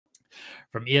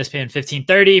from ESPN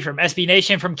 1530, from SB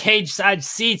Nation, from Cage Side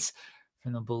Seats,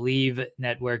 from the Bleav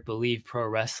Network, Bleav Pro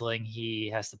Wrestling. He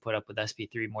has to put up with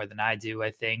SP3 more than I do,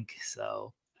 I think.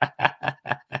 So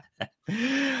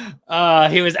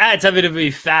he was at WWE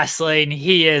Fastlane.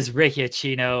 He is Rick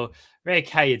Ucchino. Rick,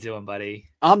 how you doing, buddy?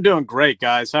 I'm doing great,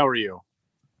 guys. How are you?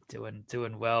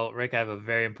 Doing well. Rick, I have a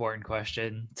very important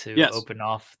question to open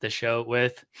off the show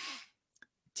with.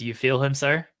 Do you feel him,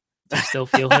 sir? Do you still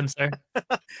feel him, sir?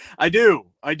 I do.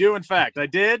 In fact, I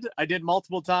did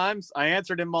multiple times. I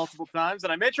answered him multiple times,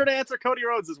 and I made sure to answer Cody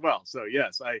Rhodes as well. So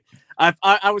yes,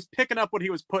 I was picking up what he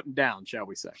was putting down, shall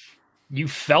we say? You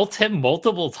felt him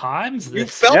multiple times? You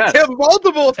felt him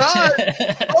multiple times?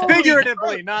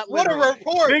 Figuratively, not literally. What a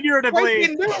report.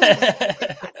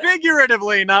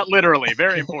 Figuratively, not literally.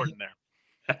 Very important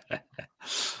there.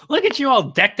 Look at you all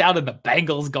decked out in the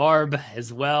Bengals garb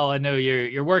as well. I know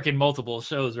you're working multiple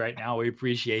shows right now. We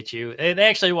appreciate you. They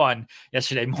actually won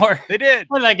yesterday. They did.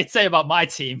 More than I could say about my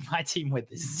team. My team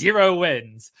with 0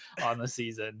 wins on the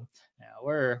season. Yeah,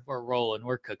 we're rolling.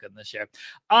 We're cooking this year.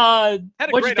 Had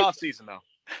a great offseason, though.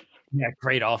 Yeah,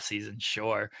 great offseason,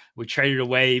 sure. We traded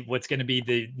away what's going to be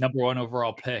the #1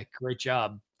 overall pick. Great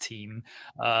job, team.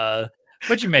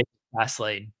 What'd you make of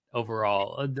Fastlane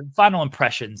overall? The final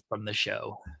impressions from the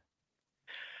show.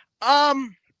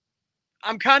 I'm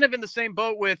kind of in the same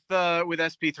boat with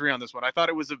SP3 on this one. I thought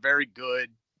it was a very good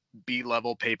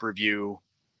B-level pay-per-view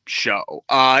show.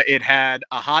 It had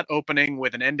a hot opening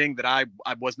with an ending that I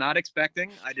was not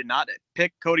expecting. I did not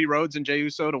pick Cody Rhodes and Jey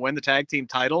Uso to win the tag team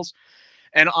titles.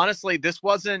 And honestly, this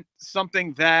wasn't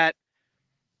something that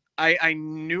I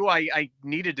knew I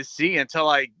needed to see until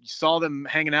I saw them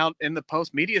hanging out in the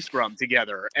post-media scrum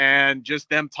together and just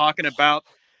them talking about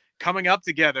coming up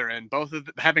together and both of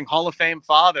them having Hall of Fame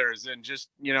fathers and just,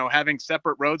 having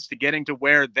separate roads to getting to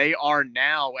where they are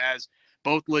now as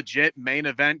both legit main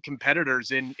event competitors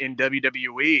in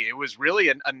WWE. It was really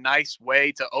a nice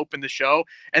way to open the show,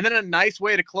 and then a nice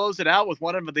way to close it out with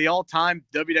one of the all-time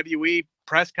WWE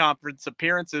press conference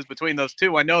appearances between those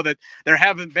two. I know that there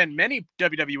haven't been many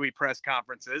WWE press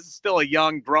conferences. It's still a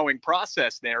young, growing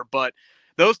process there, but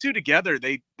those two together,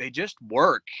 they just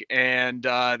work, and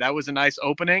that was a nice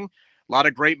opening. A lot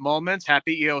of great moments.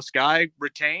 Happy Io Sky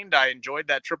retained. I enjoyed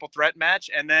that triple threat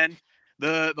match, and then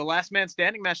the last man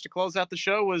standing match to close out the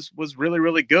show was really,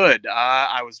 really good.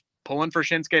 I was pulling for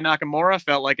Shinsuke Nakamura.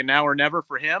 Felt like a now or never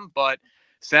for him, but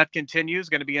Seth continues.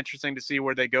 Going to be interesting to see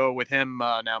where they go with him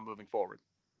now moving forward.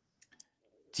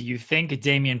 Do you think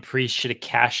Damian Priest should have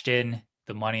cashed in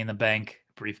the Money in the Bank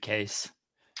briefcase?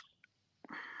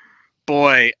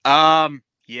 Boy,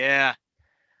 yeah.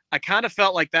 I kind of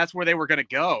felt like that's where they were going to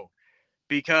go,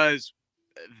 because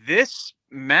this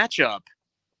matchup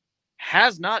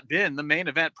has not been the main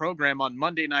event program on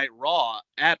Monday Night Raw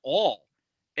at all.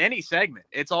 Any segment.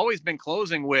 It's always been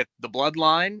closing with the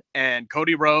Bloodline and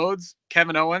Cody Rhodes,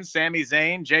 Kevin Owens, Sami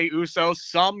Zayn, Jey Uso,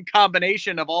 some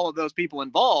combination of all of those people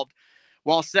involved,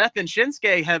 while Seth and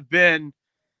Shinsuke have been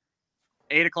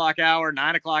 8 o'clock hour,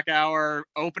 9 o'clock hour,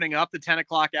 opening up the 10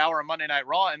 o'clock hour on Monday Night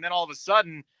Raw, and then all of a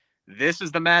sudden, this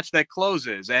is the match that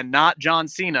closes, and not John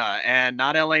Cena, and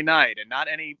not LA Knight, and not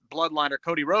any Bloodline or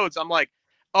Cody Rhodes. I'm like,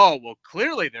 oh, well,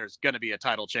 clearly there's going to be a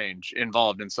title change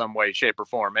involved in some way, shape, or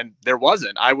form. And there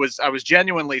wasn't. I was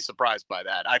genuinely surprised by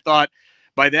that. I thought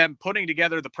by them putting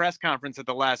together the press conference at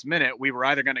the last minute, we were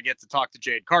either going to get to talk to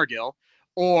Jade Cargill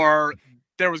or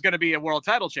there was going to be a world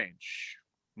title change.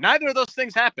 Neither of those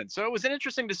things happened. So it was an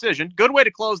interesting decision. Good way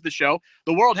to close the show.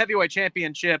 The World Heavyweight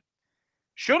Championship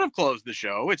should have closed the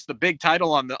show. It's the big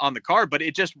title on the card, but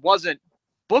it just wasn't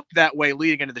booked that way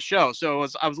leading into the show. So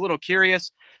I was a little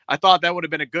curious. I thought that would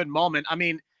have been a good moment. I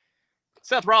mean,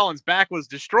 Seth Rollins' back was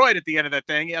destroyed at the end of that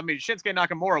thing. I mean, Shinsuke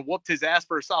Nakamura whooped his ass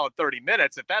for a solid 30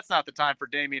 minutes. If that's not the time for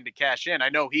Damian to cash in, I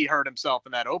know he hurt himself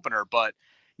in that opener, but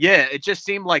yeah, it just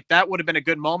seemed like that would have been a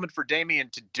good moment for Damian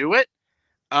to do it.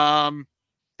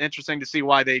 Interesting to see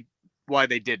why they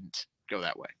didn't go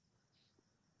that way.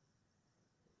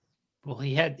 Well,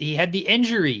 he had the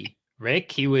injury,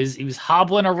 Rick. He was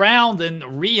hobbling around,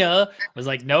 and Rhea was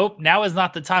like, nope, now is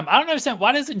not the time. I don't understand.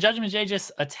 Why doesn't Judgment Day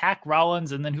just attack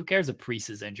Rollins, and then who cares if Priest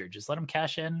is injured? Just let him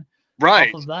cash in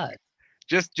right off of that.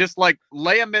 Just like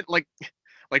lay him in like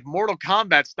Mortal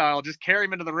Kombat style, just carry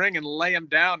him into the ring and lay him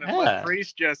down and let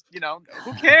Priest just,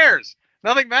 who cares?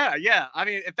 Nothing matters. Yeah. I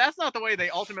mean, if that's not the way they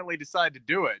ultimately decide to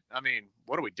do it, I mean,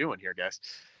 what are we doing here, guys?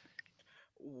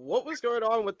 what was going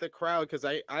on with the crowd? Because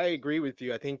I agree with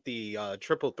you. I think the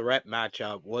triple threat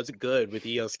matchup was good with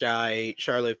Io Sky,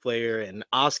 Charlotte Flair, and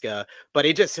Asuka, but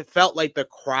it just felt like the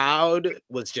crowd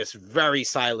was just very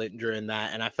silent during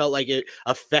that, and I felt like it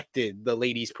affected the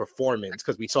ladies' performance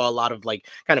because we saw a lot of like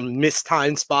kind of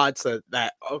mistimed spots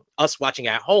that us watching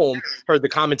at home heard the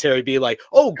commentary be like,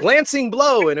 "Oh, glancing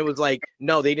blow," and it was like,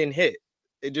 no, they didn't hit.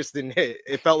 It just didn't hit.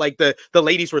 It felt like the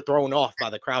ladies were thrown off by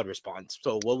the crowd response.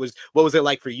 So what was it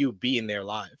like for you being there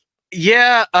live?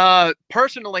 Yeah,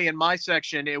 personally in my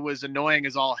section, it was annoying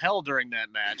as all hell during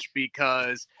that match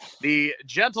because the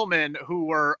gentlemen who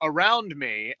were around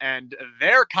me and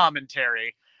their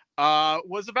commentary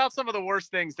was about some of the worst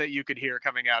things that you could hear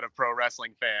coming out of pro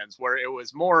wrestling fans, where it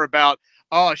was more about,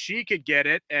 oh, she could get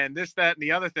it and this, that, and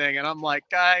the other thing. And I'm like,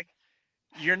 guy,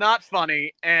 you're not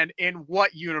funny. And in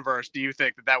what universe do you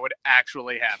think that would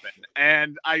actually happen?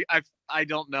 And I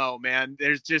don't know, man.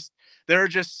 There are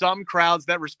just some crowds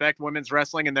that respect women's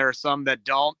wrestling and there are some that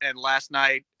don't. And last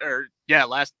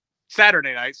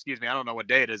Saturday night, excuse me, I don't know what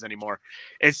day it is anymore.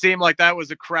 It seemed like that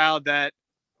was a crowd that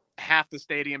half the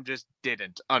stadium just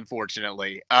didn't,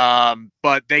 unfortunately.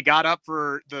 But they got up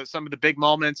for some of the big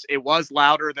moments. It was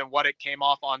louder than what it came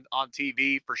off on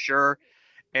TV for sure.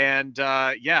 And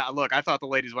yeah, look, I thought the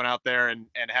ladies went out there and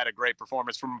had a great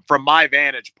performance from my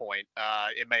vantage point.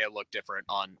 It may have looked different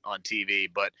on TV,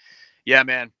 but yeah,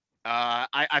 man,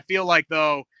 I feel like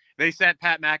though they sent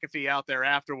Pat McAfee out there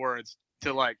afterwards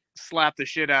to like slap the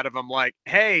shit out of him, like,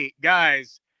 hey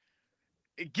guys,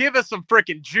 give us some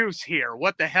freaking juice here.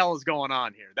 What the hell is going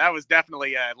on here? That was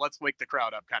definitely a let's wake the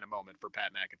crowd up kind of moment for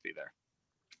Pat McAfee there.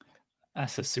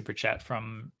 That's a super chat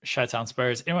from Chi-Town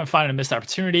Spurs. Anyone find a missed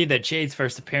opportunity that Jade's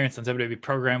first appearance on WWE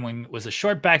programming was a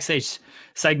short backstage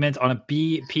segment on a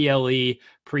BPLE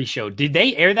pre-show? Did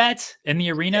they air that in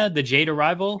the arena, the Jade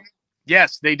arrival?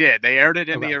 Yes, they did. They aired it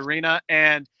in the arena.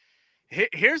 And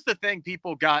here's the thing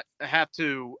people have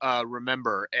to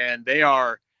remember, and they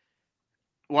are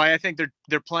why I think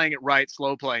they're playing it right,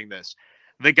 slow playing this.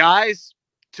 The guys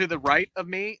to the right of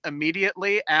me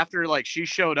immediately after like she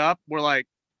showed up were like,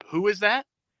 who is that?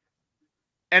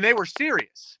 And they were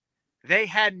serious. They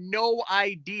had no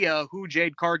idea who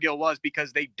Jade Cargill was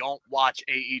because they don't watch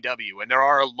AEW. And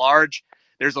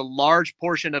there's a large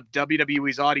portion of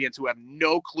WWE's audience who have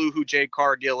no clue who Jade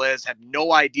Cargill is, have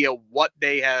no idea what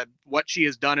she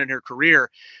has done in her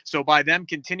career. So by them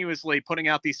continuously putting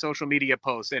out these social media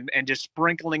posts and just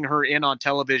sprinkling her in on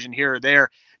television here or there,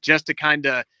 just to kind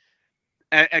of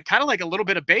like a little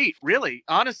bit of bait, really,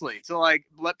 honestly. So like,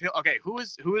 okay, who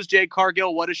is Jade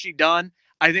Cargill? What has she done?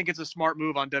 I think it's a smart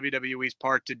move on WWE's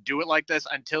part to do it like this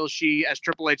until she, as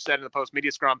Triple H said in the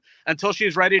post-media scrum, until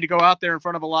she's ready to go out there in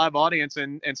front of a live audience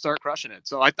and start crushing it.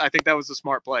 So I think that was a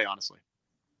smart play, honestly.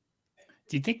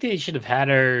 Do you think they should have had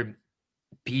her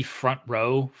be front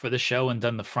row for the show and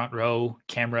done the front row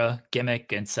camera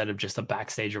gimmick instead of just a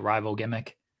backstage arrival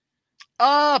gimmick?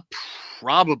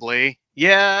 Probably.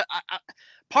 Yeah.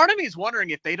 Part of me is wondering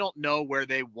if they don't know where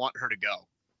they want her to go.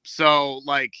 So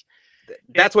like,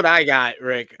 that's what I got,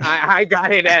 Rick. I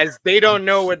got it as they don't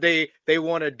know what they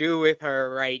want to do with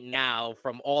her right now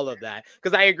from all of that.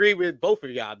 Because I agree with both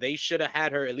of y'all. They should have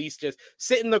had her at least just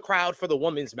sit in the crowd for the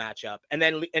women's matchup, and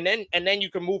then you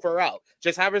can move her out.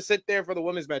 Just have her sit there for the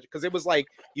women's match. Because it was like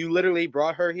you literally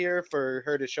brought her here for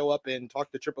her to show up and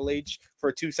talk to Triple H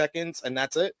for 2 seconds, and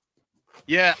that's it.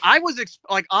 Yeah, I was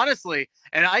like, honestly,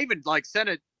 and I even like sent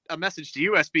a message to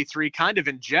USB3 kind of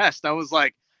in jest. I was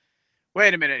like,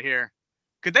 wait a minute here.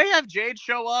 Could they have Jade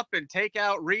show up and take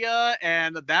out Rhea,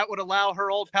 and that would allow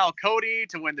her old pal Cody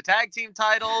to win the tag team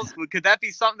titles? Could that be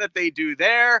something that they do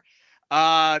there?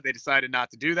 They decided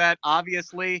not to do that,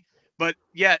 obviously. But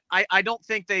yeah, I don't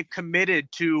think they've committed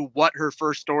to what her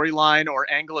first storyline or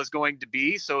angle is going to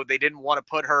be. So they didn't want to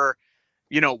put her,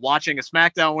 watching a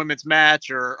SmackDown women's match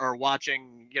or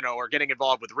watching, or getting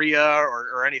involved with Rhea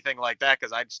or anything like that.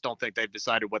 Cause I just don't think they've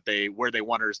decided where they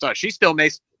want her to start. She still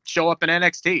may show up in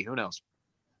NXT. Who knows?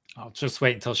 I'll just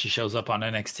wait until she shows up on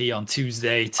NXT on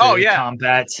Tuesday to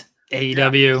combat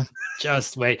AEW. Yeah.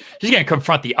 Just wait. She's going to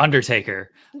confront The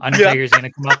Undertaker. Undertaker's going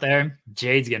to come out there.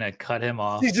 Jade's going to cut him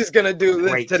off. She's just going to do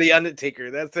this to The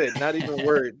Undertaker. That's it. Not even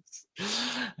words.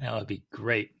 That would be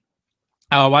great.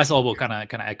 Weisel kind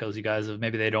of echoes you guys of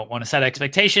maybe they don't want to set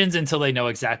expectations until they know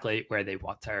exactly where they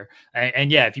want her.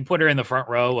 And yeah, if you put her in the front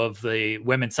row of the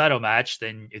women's title match,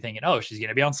 then you're thinking, oh, she's going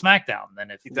to be on SmackDown.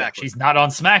 Then if she's not on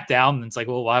SmackDown, then it's like,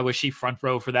 well, why was she front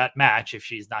row for that match if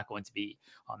she's not going to be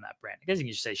on that brand? I guess you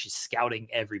can just say she's scouting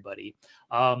everybody.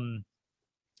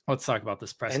 Let's talk about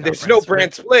this press and conference. There's no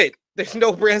brand split. There's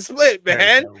no brand split,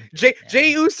 man.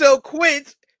 Jey Uso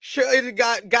quit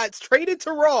got traded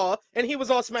to Raw, and he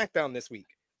was on SmackDown this week.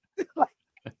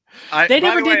 They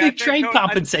never did the trade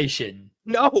compensation.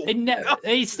 No,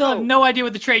 they still have no idea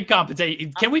what the trade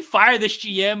compensation. Can we fire this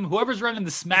GM? Whoever's running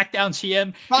the SmackDown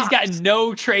GM, he's gotten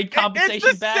no trade compensation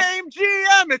it's the back. Same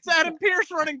GM. It's Adam Pearce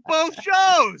running both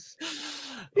shows.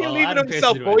 He's leaving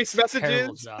himself voice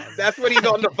messages. That's what he's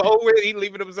on the phone with. He's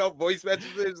leaving himself voice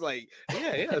messages. Like,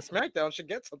 yeah, SmackDown should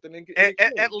get something.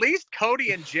 At least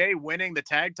Cody and Jay winning the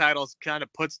tag titles kind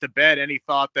of puts to bed any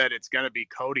thought that it's going to be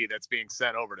Cody that's being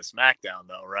sent over to SmackDown,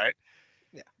 though, right?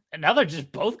 And now they're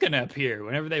just both going to appear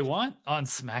whenever they want on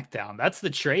SmackDown. That's the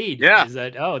trade. Yeah. Is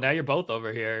that, now you're both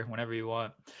over here whenever you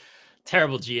want.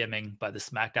 Terrible GMing by the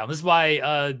SmackDown. This is why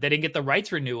they didn't get the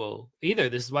rights renewal either.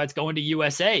 This is why it's going to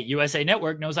USA. USA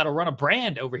Network knows how to run a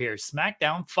brand over here.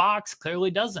 SmackDown, Fox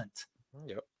clearly doesn't.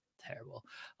 Yep. Terrible.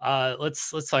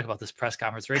 Let's talk about this press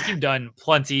conference, Rick. You've done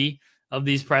plenty of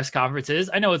these press conferences.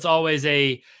 I know it's always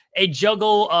a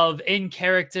juggle of in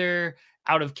character,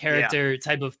 out of character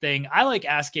type of thing. I like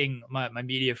asking my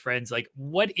media friends, like,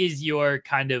 what is your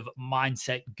kind of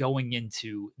mindset going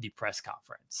into the press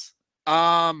conference?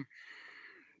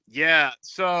 Yeah.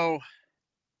 So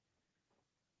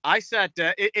I sat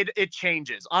down. It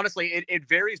changes. Honestly, it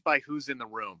varies by who's in the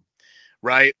room,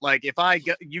 right? Like if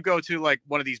you go to like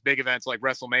one of these big events like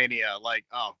WrestleMania, like,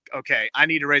 oh, okay, I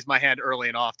need to raise my hand early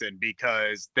and often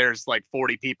because there's like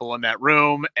 40 people in that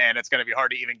room and it's going to be hard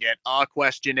to even get a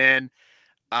question in.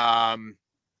 And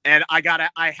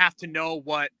I have to know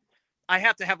I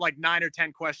have to have like 9 or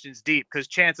 10 questions deep because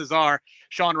chances are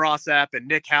Sean Rossap and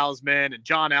Nick Hausman and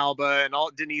John Alba and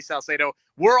Denise Salcedo,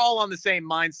 we're all on the same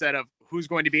mindset of who's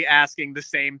going to be asking the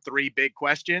same 3 big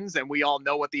questions. And we all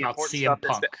know what the important stuff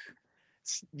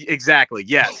is. Exactly.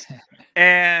 Yes.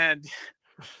 and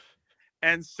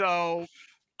so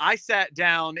I sat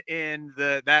down in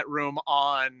that room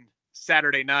on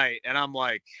Saturday night and I'm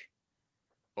like,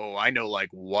 oh, I know like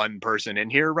one person in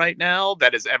here right now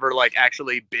that has ever like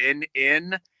actually been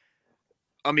in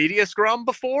a media scrum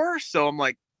before. So I'm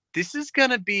like, this is going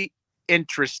to be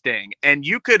interesting. And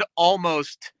you could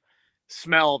almost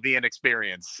smell the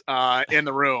inexperience in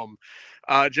the room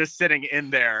just sitting in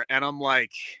there. And I'm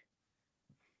like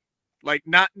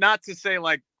not to say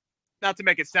like, not to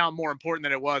make it sound more important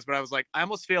than it was, but I was like, I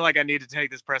almost feel like I need to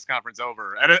take this press conference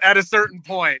over at a certain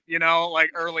point,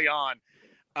 like early on.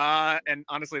 And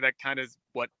honestly, that kind of is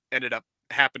what ended up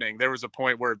happening. There was a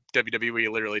point where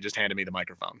WWE literally just handed me the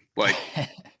microphone. Like,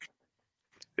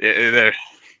 yeah.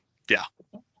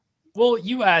 Well,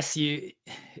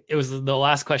 it was the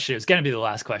last question. It was going to be the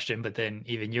last question, but then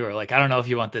even you were like, I don't know if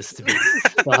you want this to be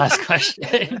the last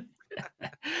question.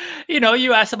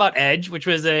 You asked about Edge, which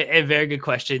was a very good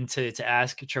question to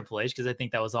ask Triple H, because I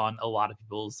think that was on a lot of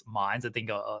people's minds. I think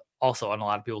also on a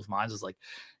lot of people's minds was like,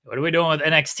 what are we doing with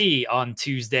NXT on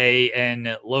Tuesday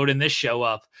and loading this show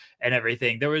up and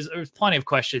everything? There was plenty of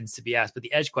questions to be asked, but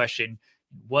the Edge question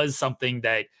was something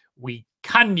that we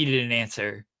kind of needed an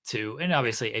answer to, and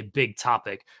obviously a big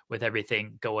topic with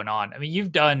everything going on. I mean,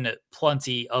 you've done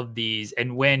plenty of these,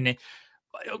 and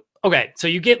okay, so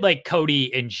you get like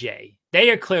Cody and Jay.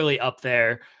 They are clearly up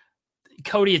there.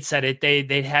 Cody had said it.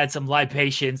 They had some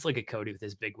libations. Look at Cody with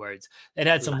his big words. They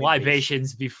had some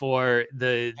libations before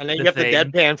the and then you have the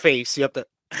deadpan face. You have to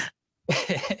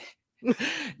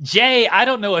Jay, I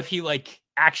don't know if he like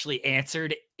actually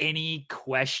answered any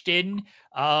question.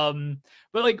 But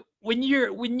like when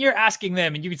you're asking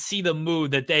them and you can see the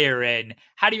mood that they are in,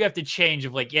 how do you have to change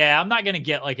of like, yeah, I'm not gonna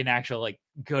get like an actual like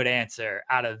good answer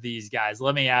out of these guys.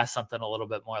 Let me ask something a little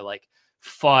bit more like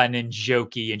fun and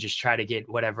jokey and just try to get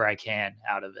whatever I can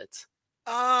out of it.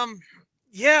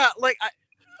 Yeah, like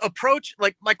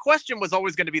my question was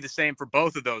always going to be the same for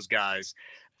both of those guys.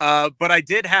 But I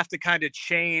did have to kind of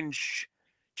change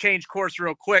course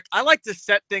real quick. I like to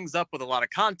set things up with a lot of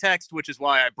context, which is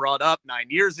why I brought up 9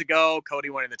 years ago,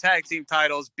 Cody winning the tag team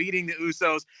titles, beating the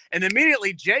Usos. And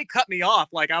immediately Jay cut me off.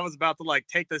 Like I was about to like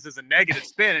take this as a negative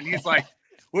spin. And he's like,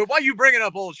 well, why are you bringing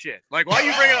up old shit? Like, why are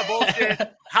you bringing up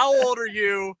bullshit? How old are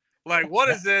you? Like, what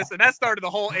is this? And that started the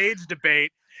whole age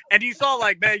debate. And you saw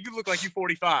like, man, you look like you're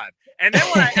 45. And then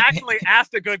when I actually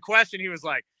asked a good question, he was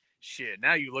like, shit,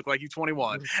 now you look like you're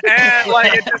 21. And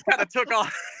like, it just kind of took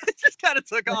off. It just kind of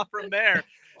took off from there.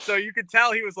 So you could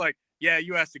tell he was like, yeah,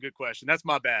 you asked a good question. That's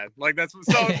my bad. Like, so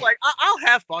it's like, I'll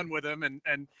have fun with him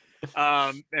and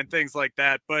things like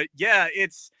that. But yeah,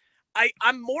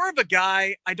 I'm more of a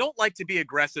guy. I don't like to be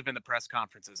aggressive in the press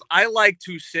conferences. I like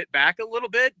to sit back a little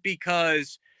bit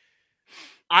because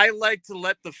I like to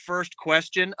let the first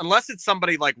question, unless it's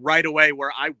somebody like right away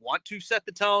where I want to set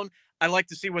the tone, I like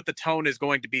to see what the tone is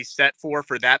going to be set for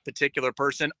that particular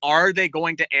person. Are they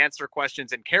going to answer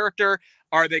questions in character?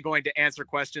 Are they going to answer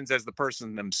questions as the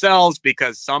person themselves?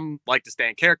 Because some like to stay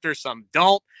in character, some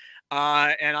don't.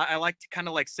 And I like to kind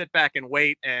of like sit back and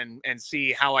wait and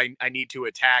see how I need to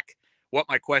attack what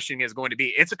my questioning is going to be.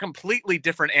 It's a completely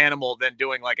different animal than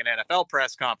doing like an NFL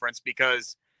press conference,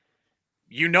 because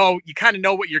you kind of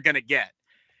know what you're going to get.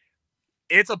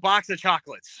 It's a box of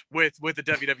chocolates with the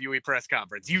WWE press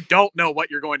conference. You don't know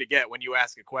what you're going to get when you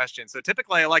ask a question. So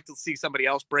typically I like to see somebody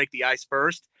else break the ice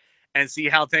first and see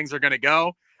how things are going to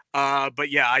go.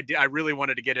 But yeah, I really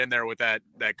wanted to get in there with that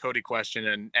Cody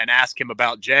question and ask him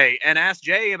about Jay, and ask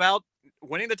Jay about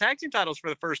winning the tag team titles for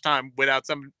the first time without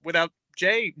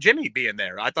Jimmy being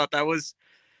there. I thought that was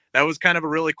kind of a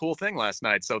really cool thing last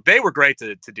night. So they were great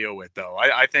to deal with, though.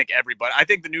 I think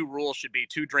the new rule should be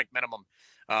 2 drink minimum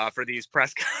for these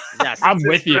press conferences. Yes, I'm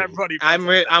with you.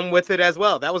 I'm with it as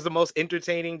well. That was the most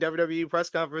entertaining WWE press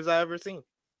conference I've ever seen.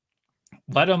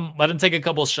 Let them take a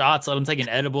couple shots. Let them take an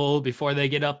edible before they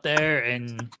get up there,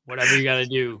 and whatever you got to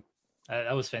do.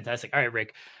 That was fantastic. All right,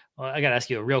 Rick. Well, I got to ask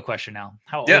you a real question now.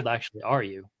 How old actually are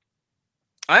you?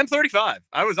 I'm 35.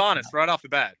 I was honest right off the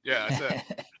bat. Yeah, that's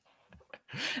it.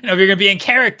 If you're gonna be in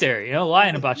character,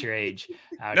 lying about your age.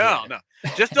 No.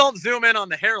 Just don't zoom in on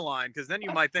the hairline, because then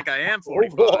you might think I am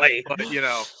 45. Oh boy. But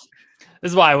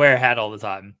This is why I wear a hat all the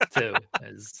time too,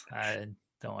 because I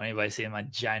don't want anybody seeing my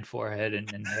giant forehead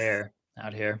and hair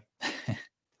out here.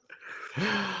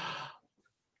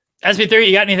 SB3,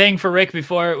 you got anything for Rick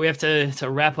before we have to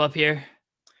wrap up here?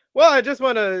 Well, I just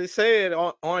want to say it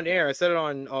on air. I said it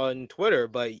on Twitter,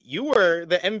 but you were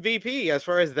the MVP as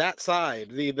far as that side,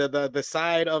 the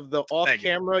side of the off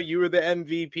camera. You were the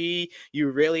MVP. You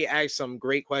really asked some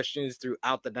great questions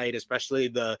throughout the night, especially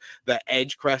the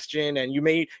edge question, and you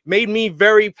made me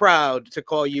very proud to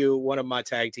call you one of my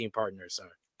tag team partners,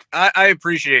 sir. I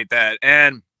appreciate that,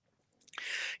 and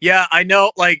yeah, I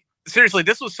know. Like, seriously,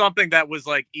 this was something that was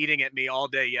like eating at me all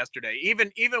day yesterday.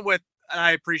 Even with.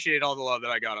 I appreciate all the love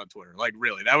that I got on Twitter. Like,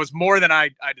 really, that was more than I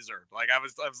deserved. Like, I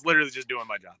was literally just doing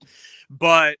my job.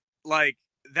 But like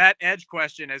that edge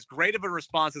question, as great of a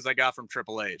response as I got from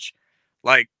Triple H,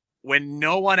 like when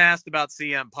no one asked about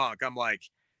CM Punk, I'm like,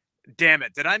 damn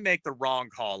it, did I make the wrong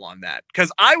call on that?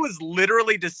 Because I was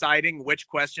literally deciding which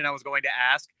question I was going to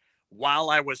ask while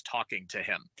I was talking to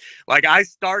him. Like, I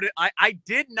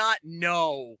did not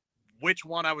know which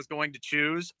one I was going to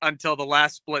choose until the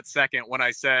last split second when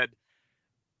I said,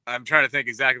 I'm trying to think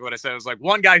exactly what I said. It was like,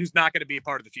 one guy who's not going to be a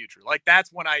part of the future. Like, that's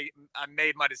when I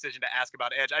made my decision to ask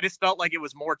about Edge. I just felt like it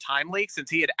was more timely, since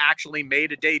he had actually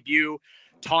made a debut,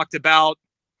 talked about,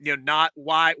 not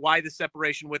why the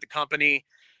separation with the company,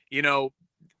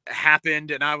 happened.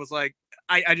 And I was like,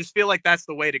 I just feel like that's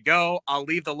the way to go. I'll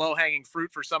leave the low hanging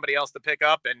fruit for somebody else to pick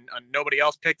up, and nobody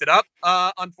else picked it up.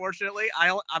 Unfortunately,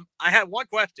 I had one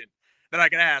question that I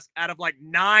could ask out of like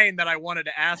 9 that I wanted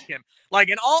to ask him. Like,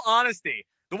 in all honesty,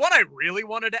 the one I really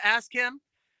wanted to ask him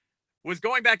was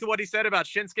going back to what he said about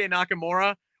Shinsuke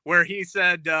Nakamura, where he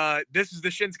said, this is the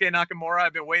Shinsuke Nakamura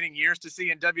I've been waiting years to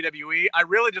see in WWE. I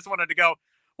really just wanted to go,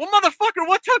 well, motherfucker,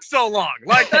 what took so long?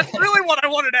 Like, that's really what I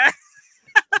wanted to ask.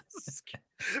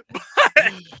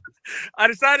 But I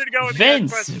decided to go with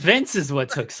Vince is what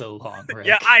took so long, Rick.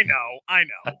 Yeah, I know.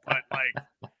 But like,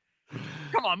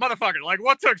 come on, motherfucker. Like,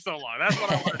 what took so long? That's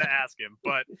what I wanted to ask him.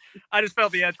 But I just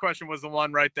felt the edge question was the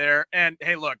one right there. And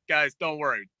hey, look, guys, don't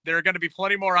worry. There are going to be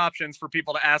plenty more options for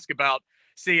people to ask about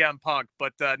CM Punk.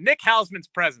 But Nick Hausman's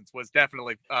presence was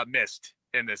definitely missed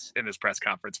in this press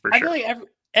conference for sure. I feel like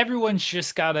everyone's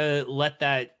just got to let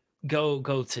that go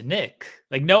to Nick.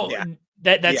 Like,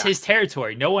 that's his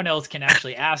territory. No one else can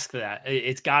actually ask that.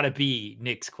 It's got to be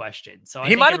Nick's question. So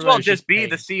he might as well just be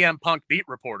the CM Punk beat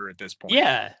reporter at this point.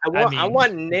 Yeah, I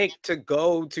want Nick to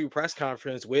go to press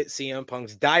conference with CM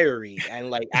Punk's diary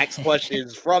and like ask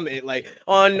questions from it. Like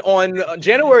on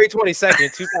January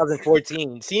 22nd,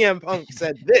 2014, CM Punk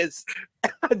said this.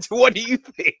 What do you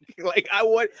think? Like,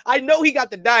 I know he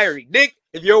got the diary. Nick,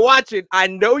 if you're watching, I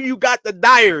know you got the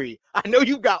diary. I know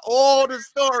you got all the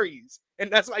stories.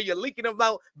 And that's why you're leaking them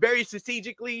out very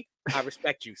strategically. I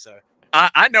respect you, sir.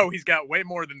 I know he's got way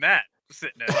more than that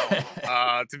sitting at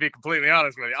home, to be completely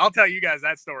honest with you. I'll tell you guys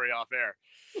that story off air.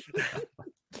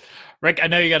 Rick, I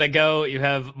know you got to go. You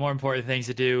have more important things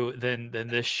to do than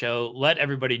this show. Let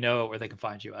everybody know where they can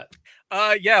find you at.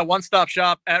 Yeah, one-stop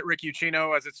shop at Rick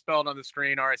Ucchino, as it's spelled on the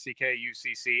screen,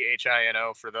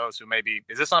 RICKUCCHINO, for those who maybe,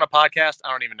 is this on a podcast?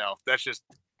 I don't even know. That's just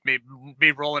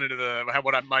me rolling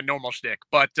into my normal shtick.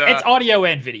 But it's audio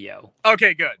and video.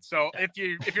 Okay, good. So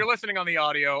if you're listening on the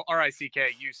audio,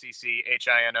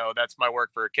 RICKUCCHINO, that's my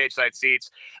work for Cage Side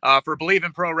Seats. For Bleav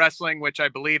in Pro Wrestling, which I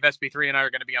believe SP3 and I are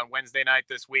going to be on Wednesday night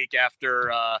this week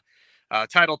after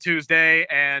Title Tuesday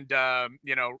and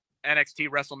NXT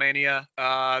WrestleMania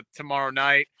tomorrow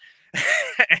night.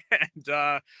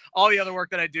 And all the other work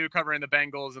that I do covering the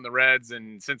Bengals and the Reds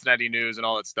and Cincinnati news and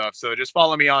all that stuff. So just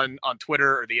follow me on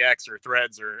Twitter or the X or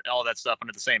Threads or all that stuff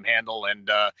under the same handle. And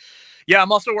yeah,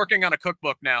 I'm also working on a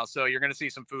cookbook now. So you're going to see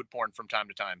some food porn from time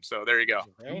to time. So there you go.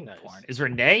 Very nice. Is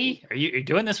Renee? Are you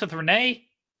doing this with Renee?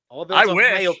 I wish.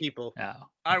 Male people. Oh, okay.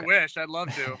 I wish. I'd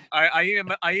love to. I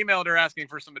emailed her asking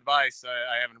for some advice.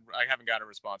 I haven't got a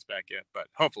response back yet, but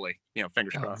hopefully,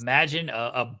 fingers crossed. Imagine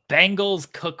a Bengals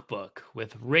cookbook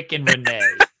with Rick and Renee.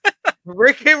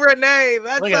 Rick and Renee.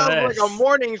 That sounds like a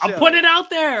morning show. I'm putting it out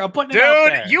there.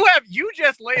 Dude, you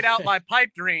just laid out my pipe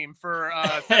dream for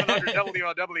 700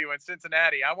 WLW in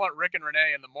Cincinnati. I want Rick and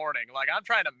Renee in the morning. Like, I'm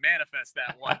trying to manifest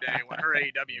that one day when her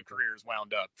AEW career is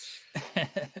wound up.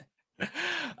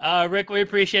 Rick, we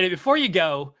appreciate it. Before you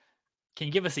go, can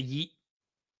you give us a yeet?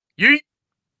 Yeet.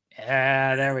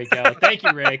 Yeah, there we go. Thank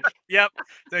you, Rick. Yep.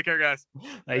 Take care, guys.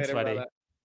 Thanks, buddy.